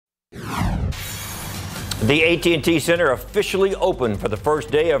The AT&T Center officially open for the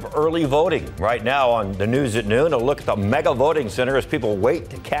first day of early voting. Right now on the news at noon, a look at the mega voting center as people wait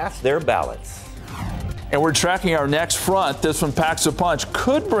to cast their ballots. And we're tracking our next front. This one packs a punch.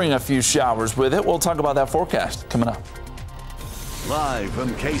 Could bring a few showers with it. We'll talk about that forecast coming up. Live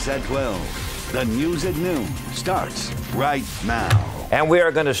from KSAT 12, the news at noon starts right now. And we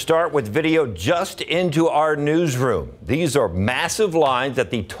are going to start with video just into our newsroom. These are massive lines at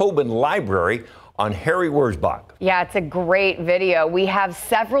the Tobin Library on Harry Wurzbach. Yeah, it's a great video. We have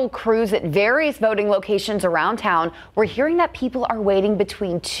several crews at various voting locations around town. We're hearing that people are waiting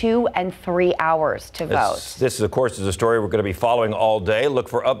between 2 and 3 hours to vote. This, of course, is a story we're going to be following all day. Look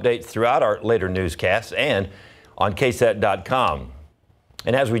for updates throughout our later newscasts and on KSAT.com.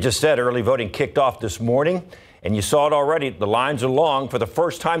 And as we just said, early voting kicked off this morning. And you saw it already. The lines are long. For the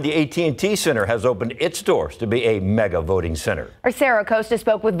first time, the AT&T Center has opened its doors to be a mega voting center. Our Sarah Costa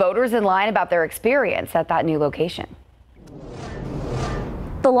spoke with voters in line about their experience at that new location.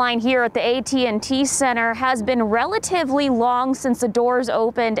 The line here at the AT&T Center has been relatively long since the doors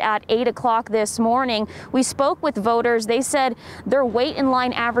opened at 8 o'clock this morning. We spoke with voters. They said their wait in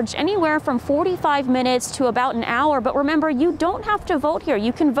line averaged anywhere from 45 minutes to about an hour. But remember, you don't have to vote here.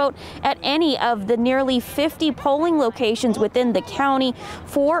 You can vote at any of the nearly 50 polling locations within the county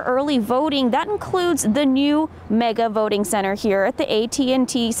for early voting. That includes the new mega voting center here at the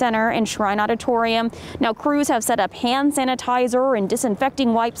AT&T Center and Shrine Auditorium. Now, crews have set up hand sanitizer and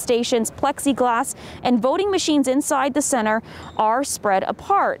disinfecting wipe stations, plexiglass, and voting machines inside the center are spread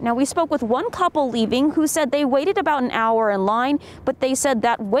apart. Now, we spoke with one couple leaving who said they waited about an hour in line, but they said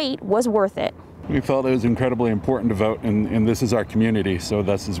that wait was worth it. We felt it was incredibly important to vote, and this is our community, so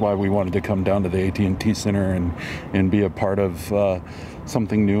this is why we wanted to come down to the AT&T Center and be a part of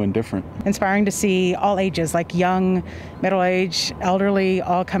something new and different. Inspiring to see all ages, like young, middle-aged, elderly,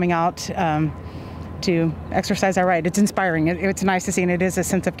 all coming out to exercise our right. It's inspiring. It's nice to see, and it is a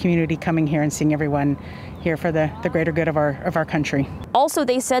sense of community coming here and seeing everyone here for the greater good of our country. Also,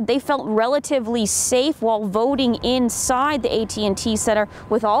 they said they felt relatively safe while voting inside the AT&T Center,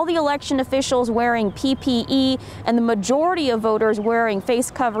 with all the election officials wearing PPE and the majority of voters wearing face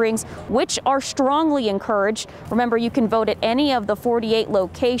coverings, which are strongly encouraged. Remember, you can vote at any of the 48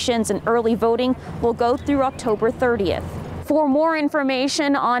 locations, and early voting will go through October 30th. For more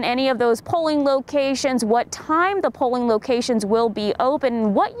information on any of those polling locations, what time the polling locations will be open,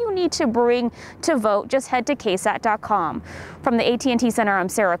 and what you need to bring to vote, just head to KSAT.com. From the AT&T Center, I'm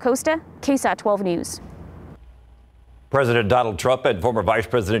Sarah Costa, KSAT 12 News. President Donald Trump and former Vice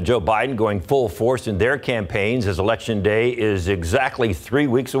President Joe Biden going full force in their campaigns as Election Day is exactly 3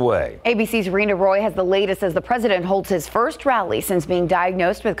 weeks away. ABC's Rena Roy has the latest as the president holds his first rally since being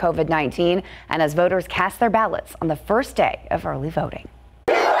diagnosed with COVID-19 and as voters cast their ballots on the first day of early voting.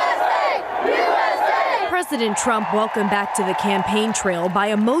 USA! USA! President Trump welcomed back to the campaign trail by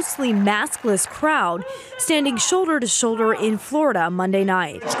a mostly maskless crowd standing shoulder to shoulder in Florida Monday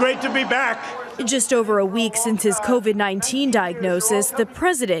night. It's great to be back. Just over a week since his COVID-19 diagnosis, the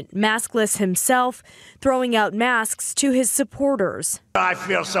president, maskless himself, throwing out masks to his supporters. I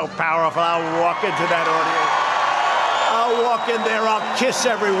feel so powerful. I'll walk into that audience. I'll walk in there. I'll kiss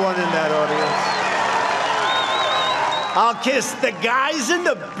everyone in that audience. I'll kiss the guys and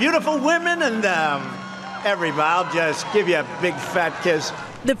the beautiful women and everybody. I'll just give you a big fat kiss.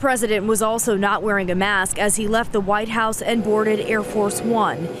 The president was also not wearing a mask as he left the White House and boarded Air Force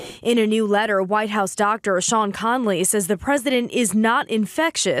One. In a new letter, White House doctor Sean Conley says the president is not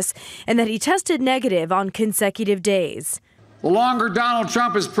infectious and that he tested negative on consecutive days. The longer Donald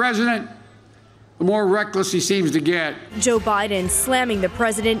Trump is president, the more reckless he seems to get. Joe Biden slamming the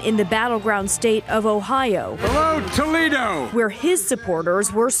president in the battleground state of Ohio. Hello, Toledo! Where his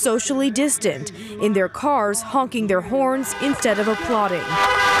supporters were socially distant, in their cars honking their horns instead of applauding.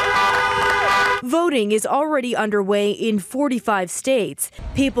 Voting is already underway in 45 states.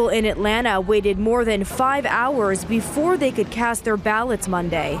 People in Atlanta waited more than 5 hours before they could cast their ballots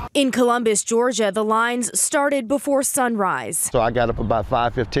Monday. In Columbus, Georgia, the lines started before sunrise. So I got up about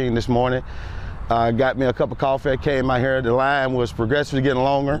 5:15 this morning. Got me a cup of coffee. I came out here. The line was progressively getting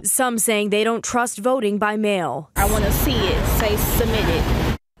longer. Some saying they don't trust voting by mail. I want to see it say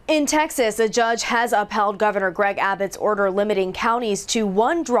submitted. In Texas, a judge has upheld Governor Greg Abbott's order limiting counties to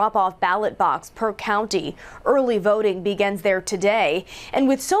one drop-off ballot box per county. Early voting begins there today. And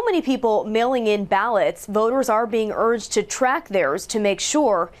with so many people mailing in ballots, voters are being urged to track theirs to make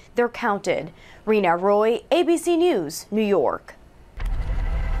sure they're counted. Rena Roy, ABC News, New York.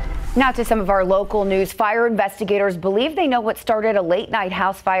 Now to some of our local news. Fire investigators believe they know what started a late-night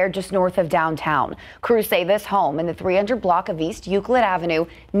house fire just north of downtown. Crews say this home in the 300 block of East Euclid Avenue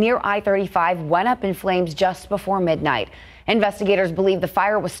near I-35 went up in flames just before midnight. Investigators believe the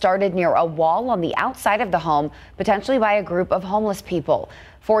fire was started near a wall on the outside of the home, potentially by a group of homeless people.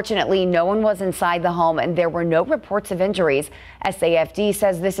 Fortunately, no one was inside the home and there were no reports of injuries. SAFD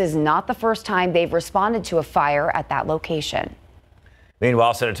says this is not the first time they've responded to a fire at that location.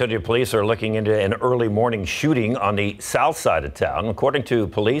 Meanwhile, San Antonio police are looking into an early morning shooting on the south side of town. According to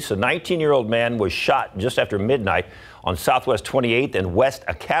police, a 19-year-old man was shot just after midnight on Southwest 28th and West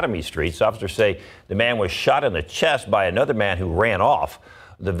Academy Streets. Officers say the man was shot in the chest by another man who ran off.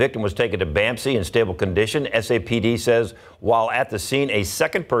 The victim was taken to BAMC in stable condition. SAPD says while at the scene, a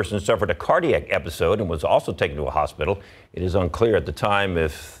second person suffered a cardiac episode and was also taken to a hospital. It is unclear at the time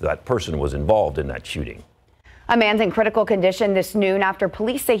if that person was involved in that shooting. A man's in critical condition this noon after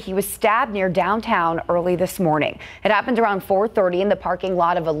police say he was stabbed near downtown early this morning. It happened around 4:30 in the parking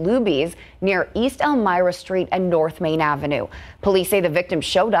lot of a Luby's near East Elmira Street and North Main Avenue. Police say the victim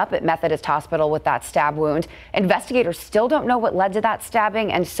showed up at Methodist Hospital with that stab wound. Investigators still don't know what led to that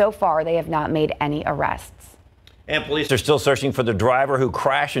stabbing, and so far they have not made any arrests. And police are still searching for the driver who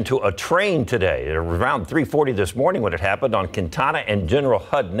crashed into a train today. At around 3:40 this morning when it happened on Quintana and General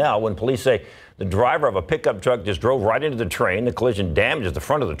Hudnell, when police say the driver of a pickup truck just drove right into the train. The collision damages the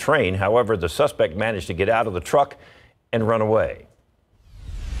front of the train. However, the suspect managed to get out of the truck and run away.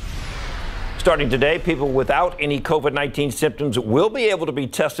 Starting today, people without any COVID-19 symptoms will be able to be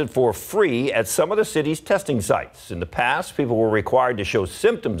tested for free at some of the city's testing sites. In the past, people were required to show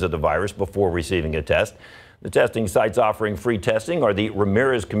symptoms of the virus before receiving a test. The testing sites offering free testing are the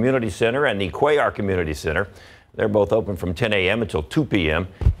Ramirez Community Center and the Cuellar Community Center. They're both open from 10 a.m. until 2 p.m.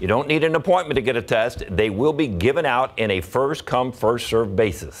 You don't need an appointment to get a test. They will be given out in a first-come, first-served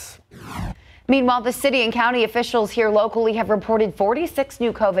basis. Meanwhile, the city and county officials here locally have reported 46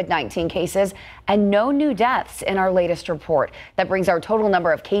 new COVID-19 cases and no new deaths in our latest report. That brings our total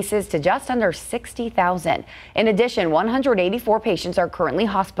number of cases to just under 60,000. In addition, 184 patients are currently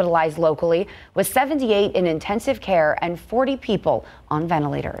hospitalized locally, with 78 in intensive care and 40 people on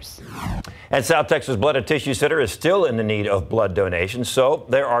ventilators. And South Texas Blood and Tissue Center is still in the need of blood donations, so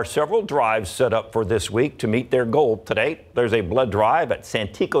there are several drives set up for this week to meet their goal. Today, there's a blood drive at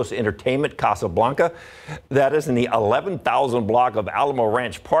Santikos Entertainment Casablanca. That is in the 11,000 block of Alamo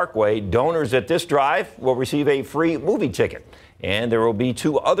Ranch Parkway. Donors at this drive will receive a free movie ticket. And there will be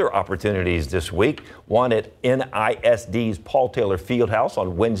two other opportunities this week, one at NISD's Paul Taylor Fieldhouse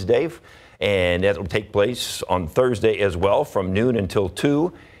on Wednesday, and that will take place on Thursday as well from noon until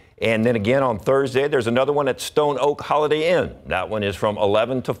 2. And then again on Thursday, there's another one at Stone Oak Holiday Inn. That one is from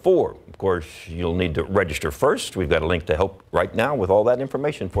 11 to 4. Of course, you'll need to register first. We've got a link to help right now with all that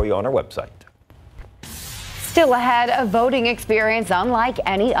information for you on our website. Still ahead, a voting experience unlike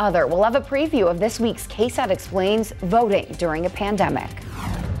any other. We'll have a preview of this week's KSAT Explains voting during a pandemic.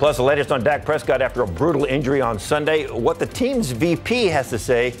 Plus, the latest on Dak Prescott after a brutal injury on Sunday, what the team's VP has to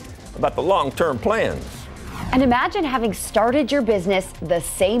say about the long-term plans. And imagine having started your business the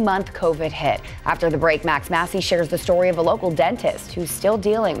same month COVID hit. After the break, Max Massey shares the story of a local dentist who's still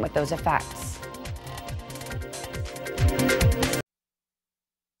dealing with those effects.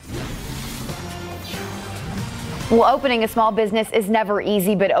 Well, opening a small business is never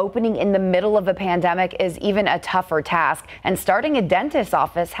easy, but opening in the middle of a pandemic is even a tougher task. And starting a dentist's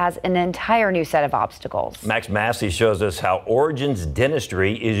office has an entire new set of obstacles. Max Massey shows us how Origins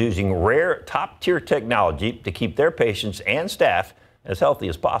Dentistry is using rare top-tier technology to keep their patients and staff as healthy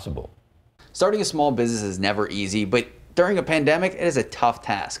as possible. Starting a small business is never easy, but during a pandemic, it is a tough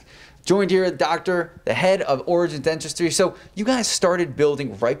task. Joined here, Doctor, the head of Origins Dentistry. So you guys started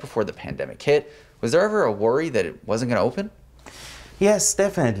building right before the pandemic hit. Was there ever a worry that it wasn't going to open? Yes,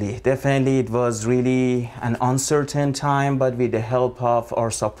 definitely. Definitely, it was really an uncertain time, but with the help of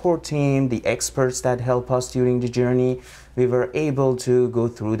our support team, the experts that help us during the journey, we were able to go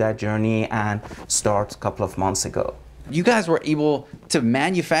through that journey and start a couple of months ago. You guys were able to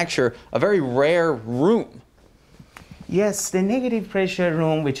manufacture a very rare room. Yes, the negative pressure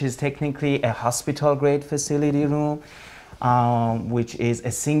room, which is technically a hospital-grade facility room, which is a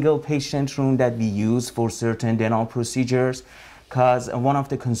single patient room that we use for certain dental procedures, because one of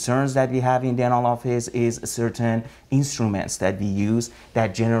the concerns that we have in dental office is certain instruments that we use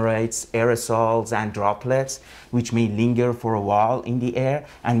that generates aerosols and droplets, which may linger for a while in the air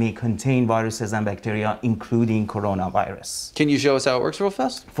and may contain viruses and bacteria, including coronavirus. Can you show us how it works real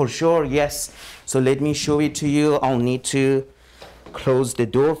fast? For sure, yes. So let me show it to you. I'll need to close the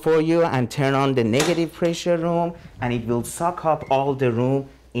door for you and turn on the negative pressure room, and it will suck up all the room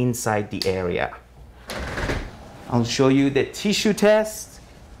inside the area. I'll show you the tissue test.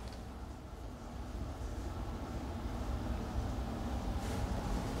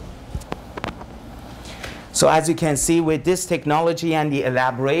 So as you can see, with this technology and the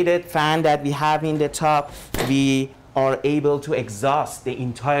elaborated fan that we have in the top, we are able to exhaust the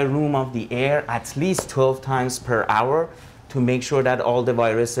entire room of the air at least 12 times per hour to make sure that all the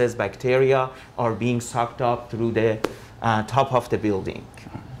viruses, bacteria are being sucked up through the top of the building.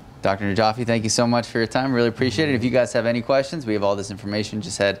 Dr. Najafi, thank you so much for your time. Really appreciate it. If you guys have any questions, we have all this information.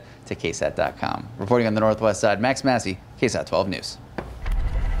 Just head to KSAT.com. Reporting on the Northwest Side, Max Massey, KSAT 12 News.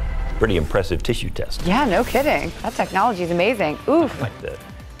 Pretty impressive tissue test. Yeah, no kidding. That technology is amazing. Oof. Like that.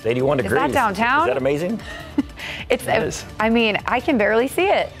 It's 81 degrees. Is that downtown? Is that amazing? I mean, I can barely see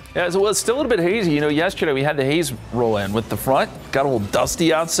it. Yeah, well, it's still a little bit hazy. You know, yesterday we had the haze roll in with the front. Got a little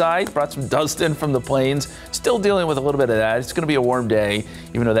dusty outside. Brought some dust in from the plains. Still dealing with a little bit of that. It's going to be a warm day,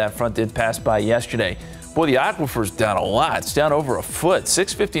 even though that front did pass by yesterday. Boy, the aquifer's down a lot. It's down over a foot,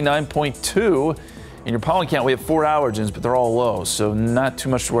 659.2. In your pollen count, we have 4 allergens, but they're all low, so not too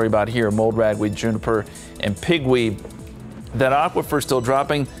much to worry about here. Mold, ragweed, juniper, and pigweed. That aquifer still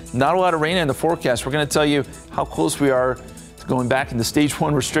dropping. Not a lot of rain in the forecast. We're going to tell you how close we are to going back into stage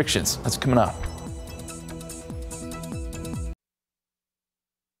 1 restrictions. That's coming up.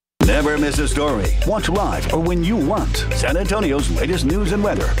 Never miss a story. Watch live or when you want. San Antonio's latest news and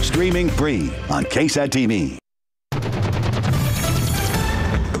weather, streaming free on KSAT TV.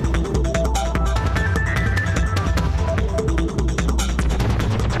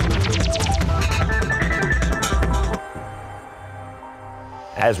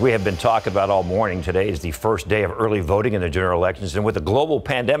 As we have been talking about all morning, today is the first day of early voting in the general elections. And with the global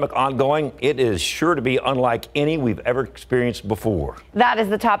pandemic ongoing, it is sure to be unlike any we've ever experienced before. That is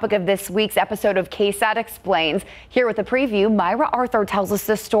the topic of this week's episode of KSAT Explains. Here with a preview, Myra Arthur tells us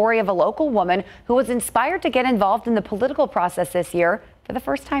the story of a local woman who was inspired to get involved in the political process this year for the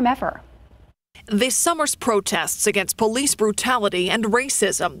first time ever. This summer's protests against police brutality and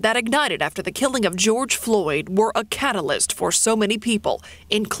racism that ignited after the killing of George Floyd were a catalyst for so many people,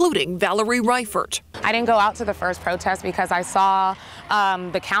 including Valerie Reifert. I didn't go out to the first protest because I saw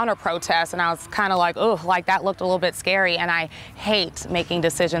the counter protest and I was kind of like, oh, like that looked a little bit scary, and I hate making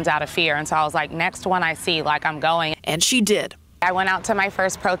decisions out of fear. And so I was like, next one I see, like, I'm going. And she did. I went out to my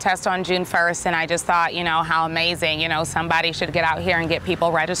first protest on June 1st, and I just thought, you know, how amazing, you know, somebody should get out here and get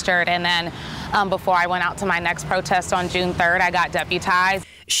people registered. And then before I went out to my next protest on June 3rd, I got deputized.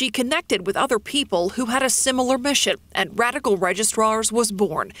 She connected with other people who had a similar mission, and Radical Registrars was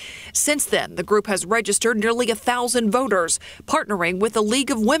born. Since then, the group has registered nearly 1,000 voters, partnering with the League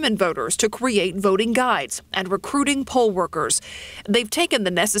of Women Voters to create voting guides and recruiting poll workers. They've taken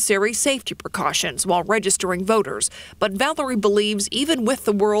the necessary safety precautions while registering voters, but Valerie believes even with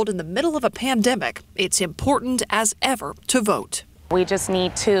the world in the middle of a pandemic, it's important as ever to vote. We just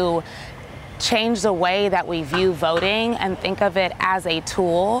need to change the way that we view voting and think of it as a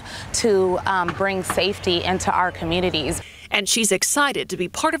tool to bring safety into our communities. And she's excited to be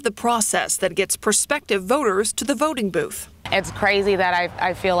part of the process that gets prospective voters to the voting booth. It's crazy that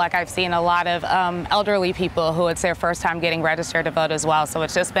I feel like I've seen a lot of elderly people who it's their first time getting registered to vote as well. So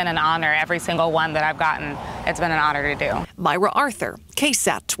it's just been an honor. Every single one that I've gotten, it's been an honor to do. Myra Arthur,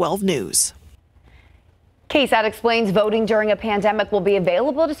 KSAT 12 News. KSAT Explains voting during a pandemic will be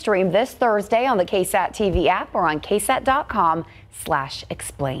available to stream this Thursday on the KSAT TV app or on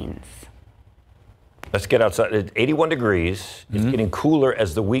ksat.com/explains. Let's get outside. It's 81 degrees. It's getting cooler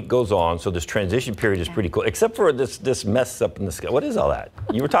as the week goes on, so this transition period is pretty cool, except for this mess up in the sky. What is all that?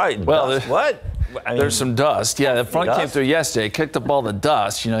 You were talking dust. What? I mean, there's some dust. Yeah, the front dust? came through yesterday, kicked up all the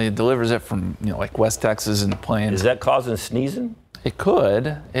dust. You know, it delivers it from, you know, like West Texas and the plains. Is that causing sneezing? It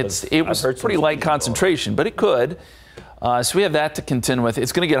could. It was pretty light concentration, but it could. So we have that to contend with.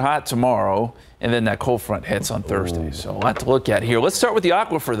 It's going to get hot tomorrow, and then that cold front hits on Thursday. Ooh. So a lot to look at here. Let's start with the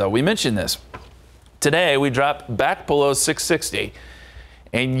aquifer, though. We mentioned this. Today, we dropped back below 660.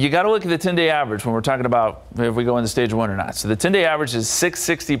 And you got to look at the 10-day average when we're talking about if we go into stage 1 or not. So the 10-day average is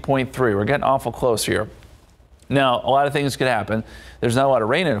 660.3. We're getting awful close here. Now, a lot of things could happen. There's not a lot of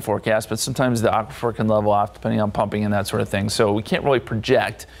rain in the forecast, but sometimes the aquifer can level off depending on pumping and that sort of thing. So we can't really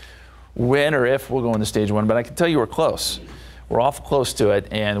project when or if we'll go into stage 1, but I can tell you we're close. We're awful close to it,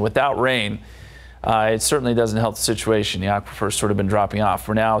 and without rain, it certainly doesn't help the situation. The aquifer's sort of been dropping off.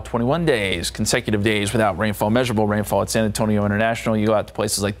 For now, 21 days, consecutive days without rainfall, measurable rainfall at San Antonio International. You go out to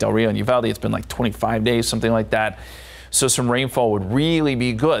places like Del Rio and Uvalde, it's been like 25 days, something like that. So some rainfall would really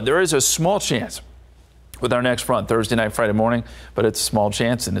be good. There is a small chance with our next front Thursday night, Friday morning, but it's a small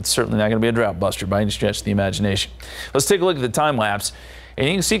chance, and it's certainly not going to be a drought buster by any stretch of the imagination. Let's take a look at the time lapse. And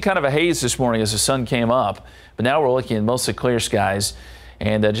you can see kind of a haze this morning as the sun came up, but now we're looking at mostly clear skies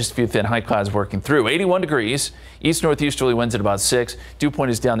and just a few thin high clouds working through. 81 degrees, east-northeasterly winds at about 6. Dew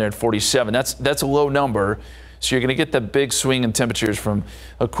point is down there at 47. That's a low number, so you're going to get that big swing in temperatures from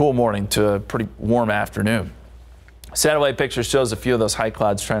a cool morning to a pretty warm afternoon. Satellite picture shows a few of those high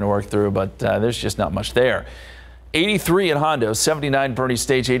clouds trying to work through, but there's just not much there. 83 in Hondo, 79 Bernie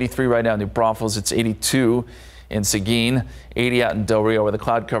Stage, 83 right now in New Braunfels. It's 82 in Seguin, 80 out in Del Rio, where the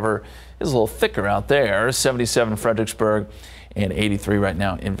cloud cover is a little thicker out there. 77 in Fredericksburg, and 83 right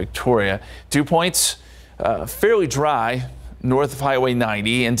now in Victoria. Dew points fairly dry north of Highway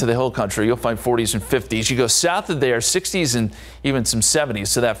 90 into the hill country. You'll find 40s and 50s. You go south of there, 60s and even some 70s.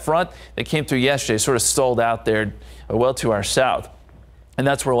 So that front that came through yesterday sort of stalled out there well to our south. And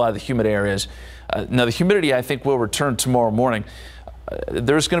that's where a lot of the humid areas. Now the humidity I think will return tomorrow morning.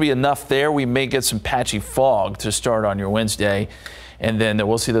 There's going to be enough there. We may get some patchy fog to start on your Wednesday. And then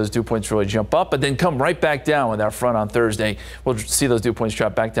we'll see those dew points really jump up, but then come right back down with our front on Thursday. We'll see those dew points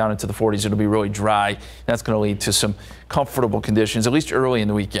drop back down into the 40s. It'll be really dry. That's going to lead to some comfortable conditions, at least early in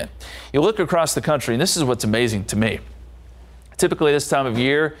the weekend. You look across the country, and this is what's amazing to me. Typically this time of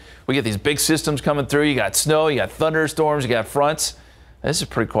year, we get these big systems coming through. You got snow, you got thunderstorms, you got fronts. This is a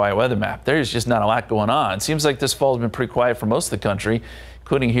pretty quiet weather map. There's just not a lot going on. It seems like this fall has been pretty quiet for most of the country,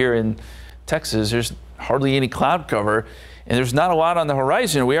 including here in Texas. There's hardly any cloud cover. And there's not a lot on the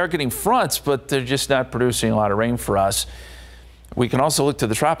horizon. We are getting fronts, but they're just not producing a lot of rain for us. We can also look to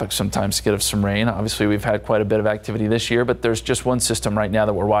the tropics sometimes to get us some rain. Obviously, we've had quite a bit of activity this year, but there's just one system right now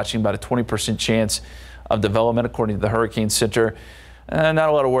that we're watching, about a 20% chance of development, according to the Hurricane Center. Not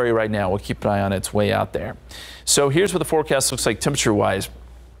a lot of worry right now. We'll keep an eye on its way out there. So here's what the forecast looks like temperature-wise.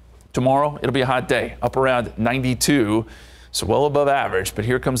 Tomorrow, it'll be a hot day, up around 92. So well above average, but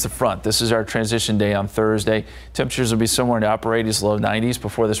here comes the front. This is our transition day on Thursday. Temperatures will be somewhere in the upper 80s, low 90s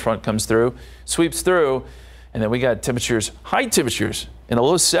before this front comes through, sweeps through, and then we got temperatures, high temperatures in the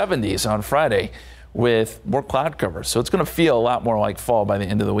low 70s on Friday with more cloud cover. So it's going to feel a lot more like fall by the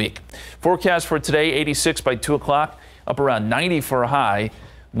end of the week. Forecast for today, 86 by 2 o'clock, up around 90 for a high,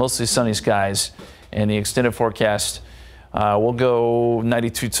 mostly sunny skies, and the extended forecast we'll go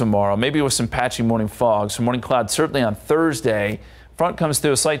 92 tomorrow, maybe with some patchy morning fog. So morning clouds certainly on Thursday. Front comes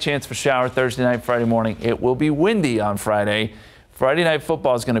through, a slight chance for shower Thursday night, Friday morning. It will be windy on Friday. Friday night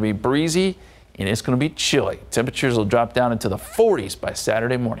football is going to be breezy and it's going to be chilly. Temperatures will drop down into the 40s by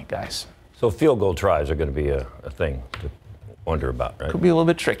Saturday morning, guys. So field goal tries are going to be a thing to wonder about, right? Could be a little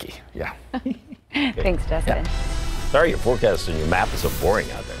bit tricky, yeah. Okay. Thanks, Justin. Yeah. Sorry your forecast and your map is so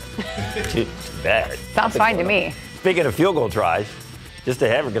boring out there. Too bad. Sounds fine to me. Speaking of field goal tries, just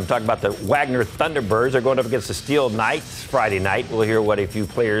ahead, we're going to talk about the Wagner Thunderbirds. They're going up against the Steel Knights Friday night. We'll hear what a few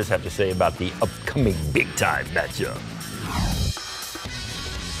players have to say about the upcoming big-time matchup.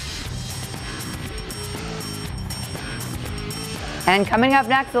 And coming up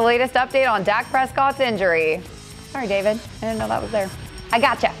next, the latest update on Dak Prescott's injury. Sorry, David. I didn't know that was there. I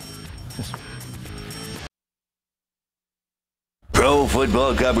gotcha. Pro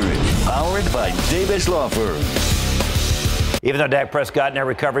football coverage, powered by Davis Law Firm. Even though Dak Prescott now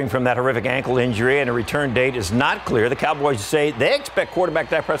recovering from that horrific ankle injury and a return date is not clear, the Cowboys say they expect quarterback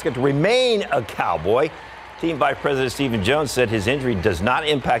Dak Prescott to remain a Cowboy. Team Vice President Stephen Jones said his injury does not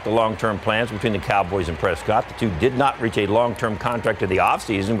impact the long-term plans between the Cowboys and Prescott. The two did not reach a long-term contract in the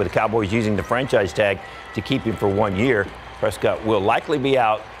offseason, with the Cowboys using the franchise tag to keep him for 1 year. Prescott will likely be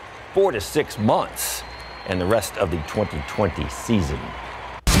out 4 to 6 months and the rest of the 2020 season.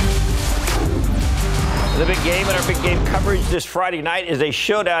 The big game and our big game coverage this Friday night is a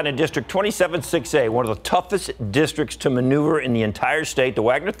showdown in District 27-6A, one of the toughest districts to maneuver in the entire state. The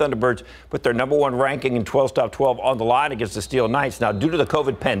Wagner Thunderbirds put their #1 ranking in 12-12 on the line against the Steel Knights. Now, due to the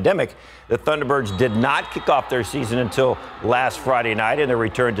COVID pandemic, the Thunderbirds did not kick off their season until last Friday night in their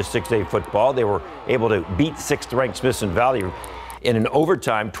return to 6A football. They were able to beat 6th-ranked Smithson Valley in an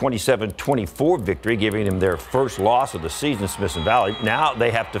overtime 27-24 victory, giving them their first loss of the season, Smithson Valley. Now they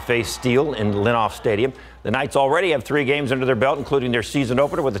have to face Steele in Linoff Stadium. The Knights already have 3 games under their belt, including their season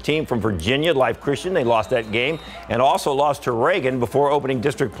opener with a team from Virginia, Life Christian. They lost that game and also lost to Reagan before opening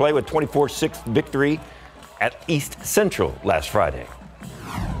district play with 24-6 victory at East Central last Friday.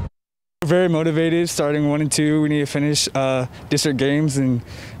 Very motivated, starting 1 and 2. We need to finish district games, and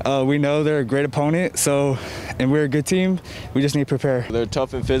we know they're a great opponent. And we're a good team. We just need to prepare. They're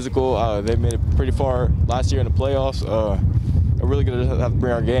tough and physical. They made it pretty far last year in the playoffs. We're really gonna have to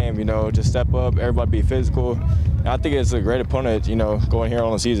bring our game. Just step up. Everybody be physical. And I think it's a great opponent. Going here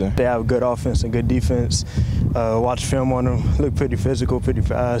on the season. They have good offense and good defense. Watch film on them. Look pretty physical, pretty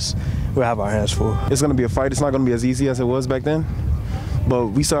fast. We'll have our hands full. It's gonna be a fight. It's not gonna be as easy as it was back then. but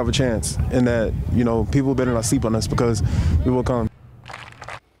we still have a chance, and that, you know, people better not sleep on us because we will come.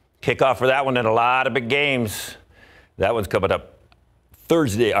 Kickoff for that one and a lot of big games. That one's coming up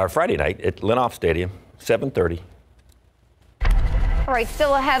Friday night at Linhoff Stadium, 7:30. All right,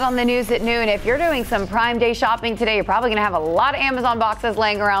 still ahead on the news at noon. If you're doing some Prime Day shopping today, you're probably going to have a lot of Amazon boxes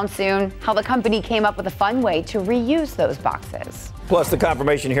laying around soon. How the company came up with a fun way to reuse those boxes. Plus, the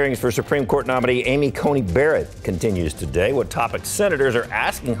confirmation hearings for Supreme Court nominee Amy Coney Barrett continues today. What topics senators are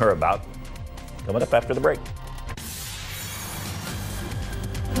asking her about coming up after the break.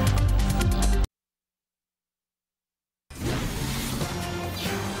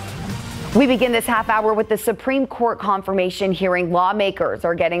 We begin this half hour with the Supreme Court confirmation hearing. Lawmakers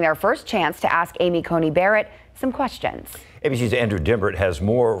are getting their first chance to ask Amy Coney Barrett some questions. ABC's Andrew Dimbert has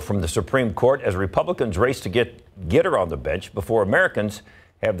more from the Supreme Court as Republicans race to get her on the bench before Americans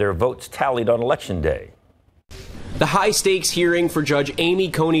have their votes tallied on Election Day. The high-stakes hearing for Judge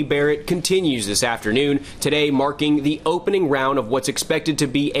Amy Coney Barrett continues this afternoon, today marking the opening round of what's expected to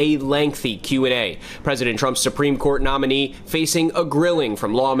be a lengthy Q&A. President Trump's Supreme Court nominee facing a grilling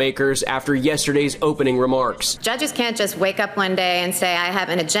from lawmakers after yesterday's opening remarks. Judges can't just wake up one day and say, I have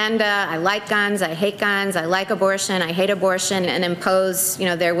an agenda, I like guns, I hate guns, I like abortion, I hate abortion, and impose,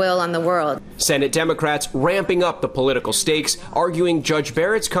 their will on the world. Senate Democrats ramping up the political stakes, arguing Judge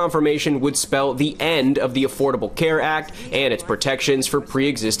Barrett's confirmation would spell the end of the Affordable Care Act and its protections for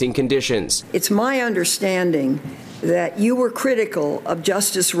pre-existing conditions. It's my understanding that you were critical of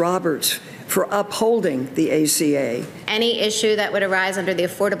Justice Roberts for upholding the ACA. Any issue that would arise under the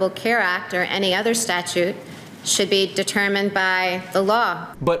Affordable Care Act or any other statute should be determined by the law.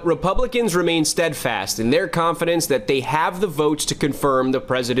 But Republicans remain steadfast in their confidence that they have the votes to confirm the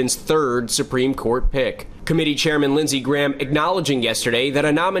president's third Supreme Court pick. Committee Chairman Lindsey Graham acknowledging yesterday that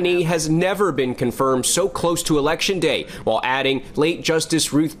a nominee has never been confirmed so close to Election Day, while adding late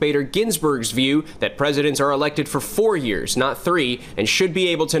Justice Ruth Bader Ginsburg's view that presidents are elected for 4 years, not 3, and should be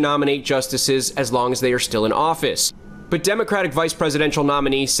able to nominate justices as long as they are still in office. But Democratic vice presidential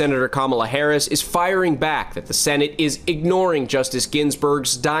nominee Senator Kamala Harris is firing back that the Senate is ignoring Justice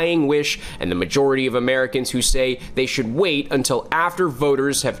Ginsburg's dying wish and the majority of Americans who say they should wait until after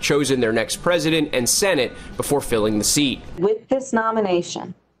voters have chosen their next president and Senate before filling the seat. With this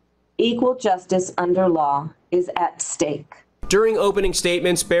nomination, equal justice under law is at stake. During opening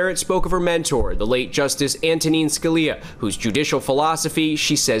statements, Barrett spoke of her mentor, the late Justice Antonin Scalia, whose judicial philosophy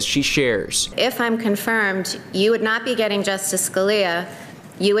she says she shares. If I'm confirmed, you would not be getting Justice Scalia,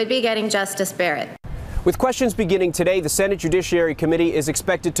 you would be getting Justice Barrett. With questions beginning today, the Senate Judiciary Committee is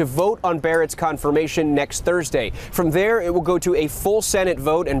expected to vote on Barrett's confirmation next Thursday. From there, it will go to a full Senate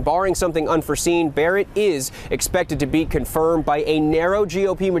vote, and barring something unforeseen, Barrett is expected to be confirmed by a narrow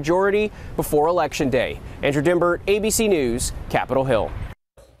GOP majority before Election Day. Andrew Dimbert, ABC News, Capitol Hill.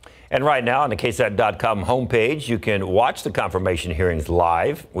 And right now on the KSAT.com homepage, you can watch the confirmation hearings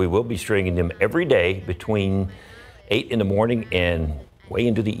live. We will be streaming them every day between 8 in the morning and way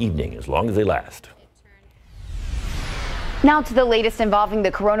into the evening, as long as they last. Now to the latest involving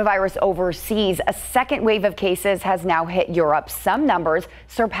the coronavirus overseas. A second wave of cases has now hit Europe, some numbers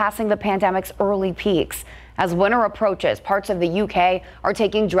surpassing the pandemic's early peaks. As winter approaches, parts of the UK are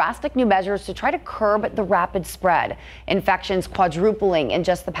taking drastic new measures to try to curb the rapid spread. Infections quadrupling in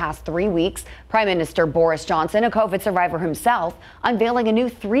just the past 3 weeks. Prime Minister Boris Johnson, a COVID survivor himself, unveiling a new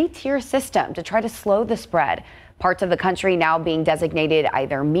 3-tier system to try to slow the spread. Parts of the country now being designated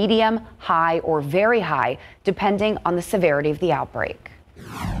either medium, high, or very high, depending on the severity of the outbreak.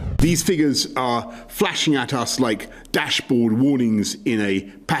 These figures are flashing at us like dashboard warnings in a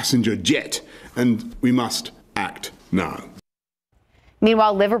passenger jet, and we must act now.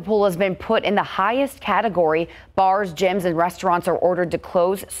 Meanwhile, Liverpool has been put in the highest category. Bars, gyms, and restaurants are ordered to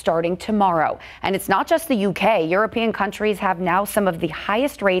close starting tomorrow. And it's not just the UK. European countries have now some of the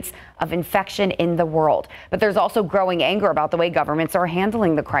highest rates of infection in the world. But there's also growing anger about the way governments are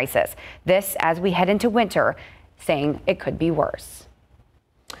handling the crisis. This as we head into winter, saying it could be worse.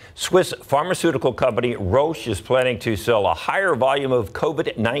 Swiss pharmaceutical company Roche is planning to sell a higher volume of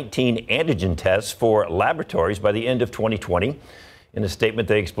COVID-19 antigen tests for laboratories by the end of 2020. In a statement,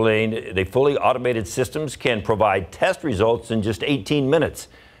 they explained the fully automated systems can provide test results in just 18 minutes.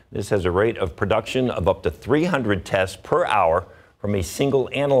 This has a rate of production of up to 300 tests per hour from a single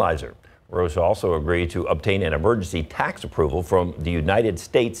analyzer. Roche also agreed to obtain an emergency tax approval from the United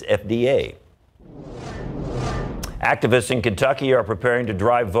States FDA. Activists in Kentucky are preparing to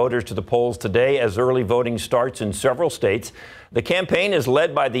drive voters to the polls today as early voting starts in several states. The campaign is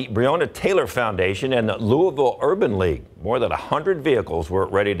led by the Breonna Taylor Foundation and the Louisville Urban League. More than 100 vehicles were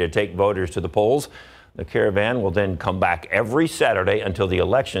ready to take voters to the polls. The caravan will then come back every Saturday until the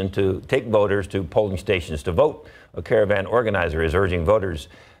election to take voters to polling stations to vote. A caravan organizer is urging voters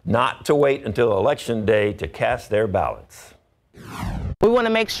not to wait until Election Day to cast their ballots. We want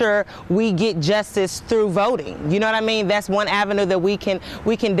to make sure we get justice through voting. You know what I mean? That's one avenue that we can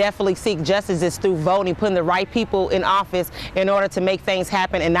definitely seek justice is through voting, putting the right people in office in order to make things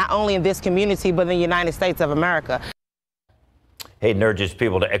happen, and not only in this community, but in the United States of America. Hayden urges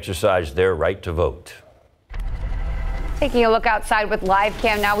people to exercise their right to vote. Taking a look outside with live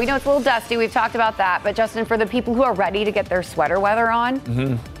cam now. We know it's a little dusty. We've talked about that. But Justin, for the people who are ready to get their sweater weather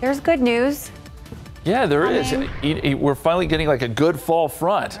on, there's good news. Yeah, there is. We're finally getting like a good fall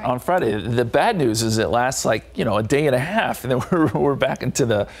front on Friday. The bad news is it lasts like, a day and a half, and then we're back into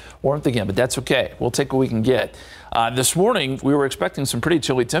the warmth again. But that's okay. We'll take what we can get. This morning, we were expecting some pretty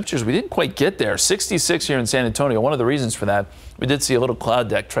chilly temperatures. We didn't quite get there. 66 here in San Antonio. One of the reasons for that, we did see a little cloud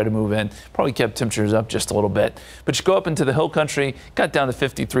deck try to move in. Probably kept temperatures up just a little bit. But you go up into the hill country, got down to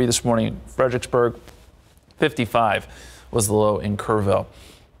 53 this morning. Fredericksburg, 55 was the low in Kerrville.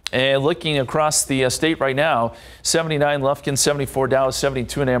 And looking across the state right now, 79 Lufkin, 74 Dallas,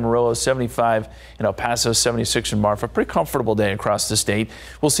 72 in Amarillo, 75 in El Paso, 76 in Marfa. Pretty comfortable day across the state.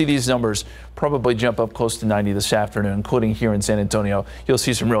 We'll see these numbers probably jump up close to 90 this afternoon, including here in San Antonio. You'll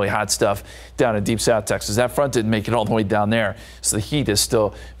see some really hot stuff down in deep South Texas. That front didn't make it all the way down there, so the heat is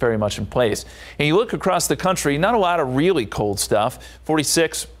still very much in place. And you look across the country, not a lot of really cold stuff.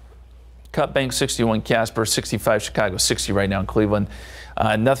 46 Cut Bank, 61 Casper, 65 Chicago, 60 right now in Cleveland.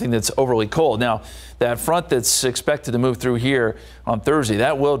 Nothing that's overly cold. Now, that front that's expected to move through here on Thursday,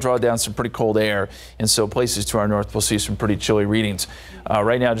 that will draw down some pretty cold air. And so places to our north will see some pretty chilly readings.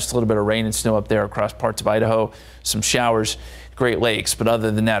 Right now, just a little bit of rain and snow up there across parts of Idaho, some showers, Great Lakes. But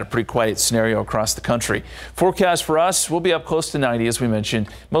other than that, a pretty quiet scenario across the country. Forecast for us, we'll be up close to 90, as we mentioned.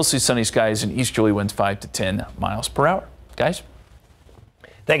 Mostly sunny skies and easterly winds 5 to 10 miles per hour. Guys?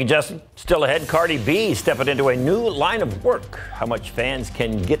 Thank you, Justin. Still ahead, Cardi B stepping into a new line of work. How much fans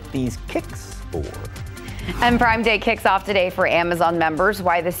can get these kicks for? And Prime Day kicks off today for Amazon members.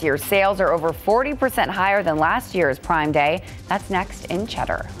 Why this year's sales are over 40% higher than last year's Prime Day. That's next in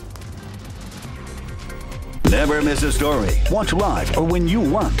Cheddar. Never miss a story. Watch live or when you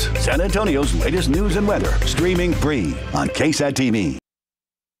want. San Antonio's latest news and weather. Streaming free on KSAT TV.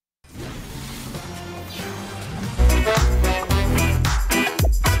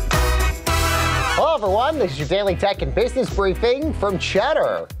 Hello everyone, this is your daily tech and business briefing from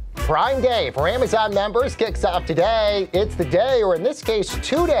Cheddar. Prime Day for Amazon members kicks off today. It's the day, or in this case,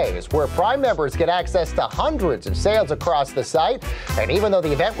 2 days, where Prime members get access to hundreds of sales across the site. And even though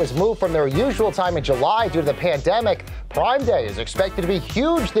the event was moved from their usual time in July due to the pandemic, Prime Day is expected to be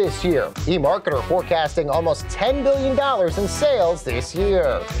huge this year. eMarketer forecasting almost $10 billion in sales this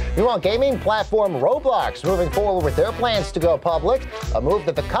year. Meanwhile, gaming platform Roblox moving forward with their plans to go public, a move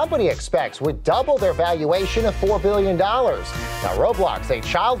that the company expects would double their valuation of $4 billion. Now, Roblox, a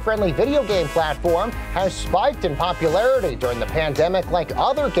child-friendly video game platform, has spiked in popularity during the pandemic like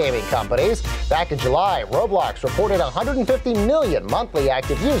other gaming companies. Back in July, Roblox reported 150 million monthly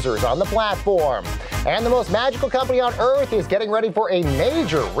active users on the platform. And the most magical company on Earth is getting ready for a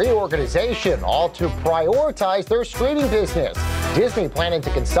major reorganization, all to prioritize their streaming business. Disney planning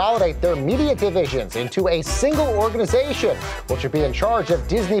to consolidate their media divisions into a single organization, which will be in charge of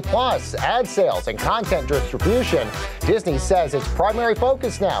Disney Plus, ad sales, and content distribution. Disney says its primary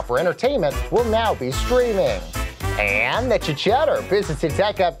focus now for entertainment will now be streaming. And that's your Cheddar Business and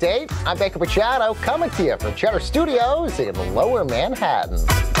Tech Update. I'm Baker Machado, coming to you from Cheddar Studios in Lower Manhattan.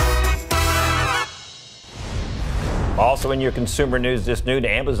 Also in your consumer news this noon,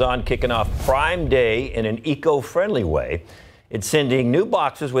 Amazon kicking off Prime Day in an eco-friendly way. It's sending new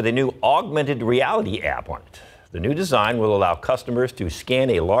boxes with a new augmented reality app on it. The new design will allow customers to scan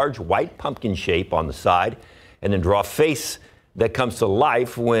a large white pumpkin shape on the side and then draw a face that comes to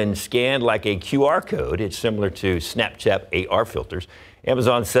life when scanned like a QR code. It's similar to Snapchat AR filters.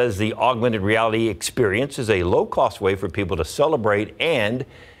 Amazon says the augmented reality experience is a low-cost way for people to celebrate, and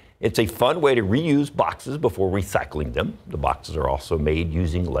it's a fun way to reuse boxes before recycling them. The boxes are also made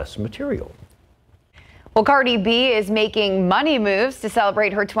using less material. Well, Cardi B is making money moves to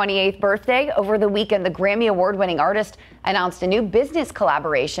celebrate her 28th birthday. Over the weekend, the Grammy Award-winning artist announced a new business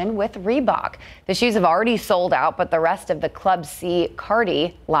collaboration with Reebok. The shoes have already sold out, but the rest of the Club C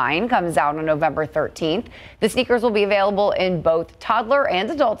Cardi line comes out on November 13th. The sneakers will be available in both toddler and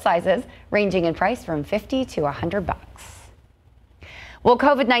adult sizes, ranging in price from $50 to $100. Well,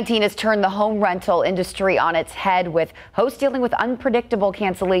 COVID-19 has turned the home rental industry on its head, with hosts dealing with unpredictable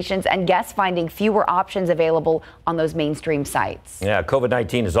cancellations and guests finding fewer options available on those mainstream sites. Yeah,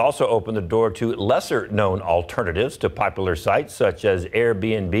 COVID-19 has also opened the door to lesser-known alternatives to popular sites such as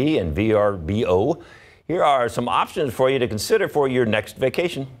Airbnb and VRBO. Here are some options for you to consider for your next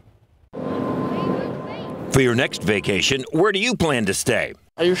vacation. For your next vacation, where do you plan to stay?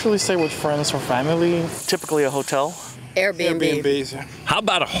 I usually stay with friends or family, typically a hotel. Airbnb. How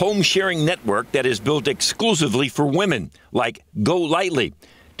about a home sharing network that is built exclusively for women, like Go Lightly?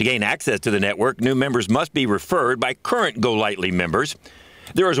 To gain access to the network, new members must be referred by current Go Lightly members.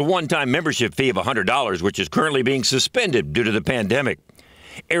 There is a one-time membership fee of $100, which is currently being suspended due to the pandemic.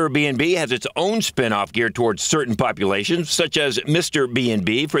 Airbnb has its own spin-off geared towards certain populations, such as Mr.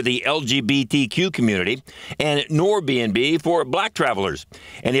 B&B for the LGBTQ community and NorBnB for black travelers.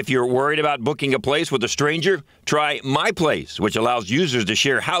 And if you're worried about booking a place with a stranger, try My Place, which allows users to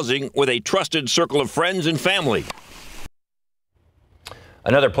share housing with a trusted circle of friends and family.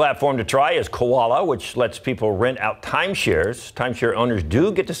 Another platform to try is Koala, which lets people rent out timeshares. Timeshare owners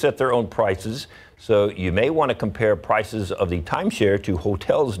do get to set their own prices, so you may want to compare prices of the timeshare to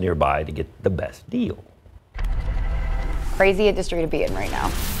hotels nearby to get the best deal. Crazy industry to be in right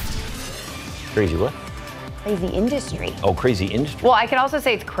now. Crazy what? Crazy industry. Oh, crazy industry. Well, I can also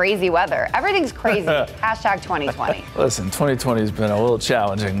say it's crazy weather. Everything's crazy. Hashtag 2020. Listen, 2020 has been a little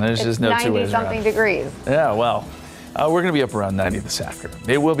challenging. There's just no two ways around. 90-something degrees. Yeah, well, we're going to be up around 90 this afternoon.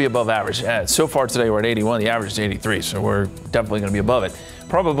 It will be above average. So far today, we're at 81. The average is 83, so we're definitely going to be above it.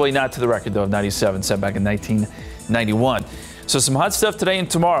 Probably not to the record, though, of 97 set back in 1991. So some hot stuff today and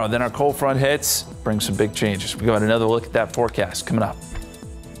tomorrow. Then our cold front hits, brings some big changes. We got another look at that forecast coming up.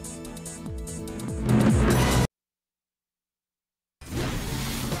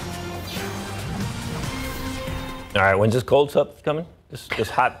 All right, when's this cold stuff coming? This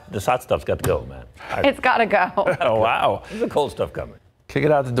hot stuff's got to go, man. It's got to go. Oh, wow. When's the cold stuff coming? Kick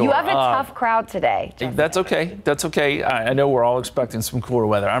it out the door. You have a tough crowd today. That's okay. That's okay. I know we're all expecting some cooler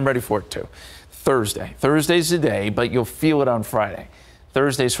weather. I'm ready for it, too. Thursday's the day, but you'll feel it on Friday.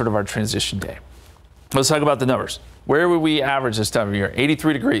 Thursday's sort of our transition day. Let's talk about the numbers. Where would we average this time of year?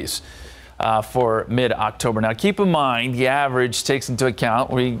 83 degrees for mid-October. Now, keep in mind, the average takes into account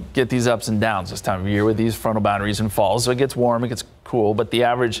we get these ups and downs this time of year with these frontal boundaries and falls. So it gets warm, it gets cool, but the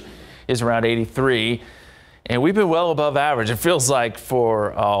average is around 83. And we've been well above average, it feels like,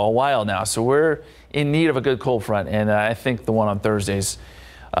 for a while now. So we're in need of a good cold front, and I think the one on Thursday's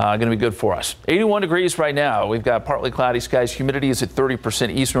going to be good for us. 81 degrees right now. We've got partly cloudy skies. Humidity is at 30%.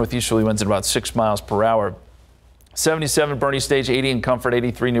 East-northeasterly winds at about 6 miles per hour. 77 Bernie Stage, 80 in Comfort,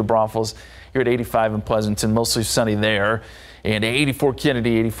 83 New Braunfels. You're at 85 in Pleasanton, mostly sunny there. And 84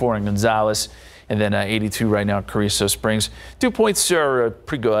 Kennedy, 84 in Gonzales. And then 82 right now at Carrizo Springs. Dew points are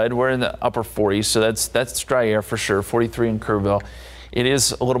pretty good. We're in the upper 40s, so that's dry air for sure. 43 in Kerrville. It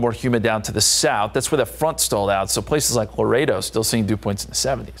is a little more humid down to the south. That's where the front stalled out. So places like Laredo still seeing dew points in the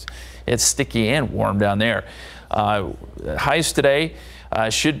 70s. It's sticky and warm down there. Highs today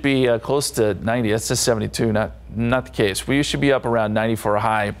should be close to 90. That's just 72. Not the case. We should be up around 90 for a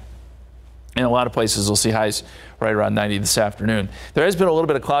high. In a lot of places, we'll see highs right around 90 this afternoon. There has been a little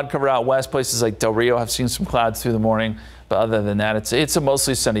bit of cloud cover out west. Places like Del Rio have seen some clouds through the morning. But other than that, it's a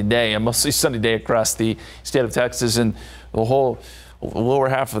mostly sunny day. A mostly sunny day across the state of Texas, and the whole lower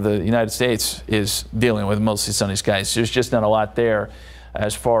half of the United States is dealing with mostly sunny skies. There's just not a lot there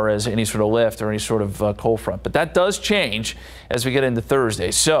as far as any sort of lift or any sort of cold front. But that does change as we get into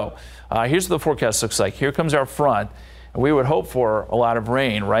Thursday. So here's what the forecast looks like. Here comes our front. We would hope for a lot of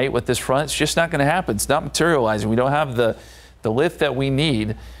rain, right? With this front, it's just not going to happen. It's not materializing. We don't have the lift that we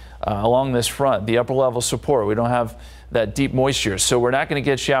need along this front, the upper level support. We don't have that deep moisture. So we're not going to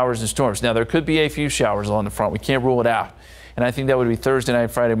get showers and storms. Now, there could be a few showers along the front. We can't rule it out. And I think that would be Thursday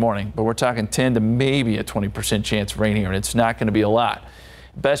night, Friday morning. But we're talking 10 to maybe a 20% chance of rain here, and it's not going to be a lot.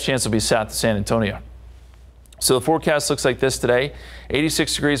 Best chance will be south of San Antonio. So the forecast looks like this today.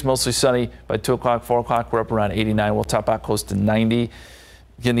 86 degrees, mostly sunny. By 2 o'clock, 4 o'clock, we're up around 89. We'll top out close to 90.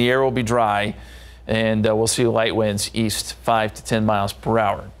 Again, the air will be dry, and we'll see light winds east 5 to 10 miles per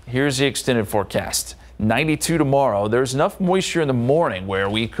hour. Here's the extended forecast. 92 tomorrow. There's enough moisture in the morning where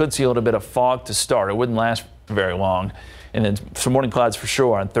we could see a little bit of fog to start. It wouldn't last very long. And then some morning clouds for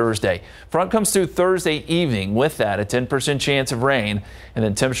sure on Thursday. Front comes through Thursday evening. With that, a 10% chance of rain, and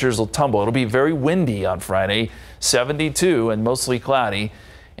then temperatures will tumble. It'll be very windy on Friday, 72 and mostly cloudy.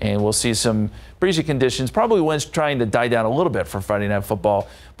 And we'll see some breezy conditions. Probably winds trying to die down a little bit for Friday Night Football,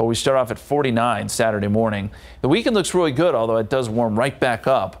 but we start off at 49 Saturday morning. The weekend looks really good, although it does warm right back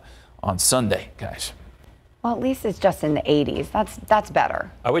up on Sunday, guys. Well, at least it's just in the 80s. That's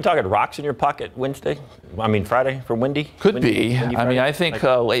better. Are we talking rocks in your pocket Friday for windy? Could windy, be. windy I mean, I think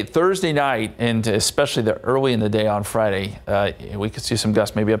late Thursday night and especially the early in the day on Friday, we could see some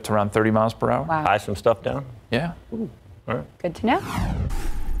gusts maybe up to around 30 miles per hour. Wow. Tie some stuff down? Yeah. Ooh. All right. Good to know.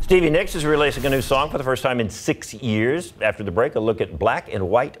 Stevie Nicks is releasing a new song for the first time in 6 years. After the break, a look at black and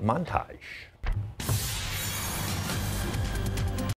white montage.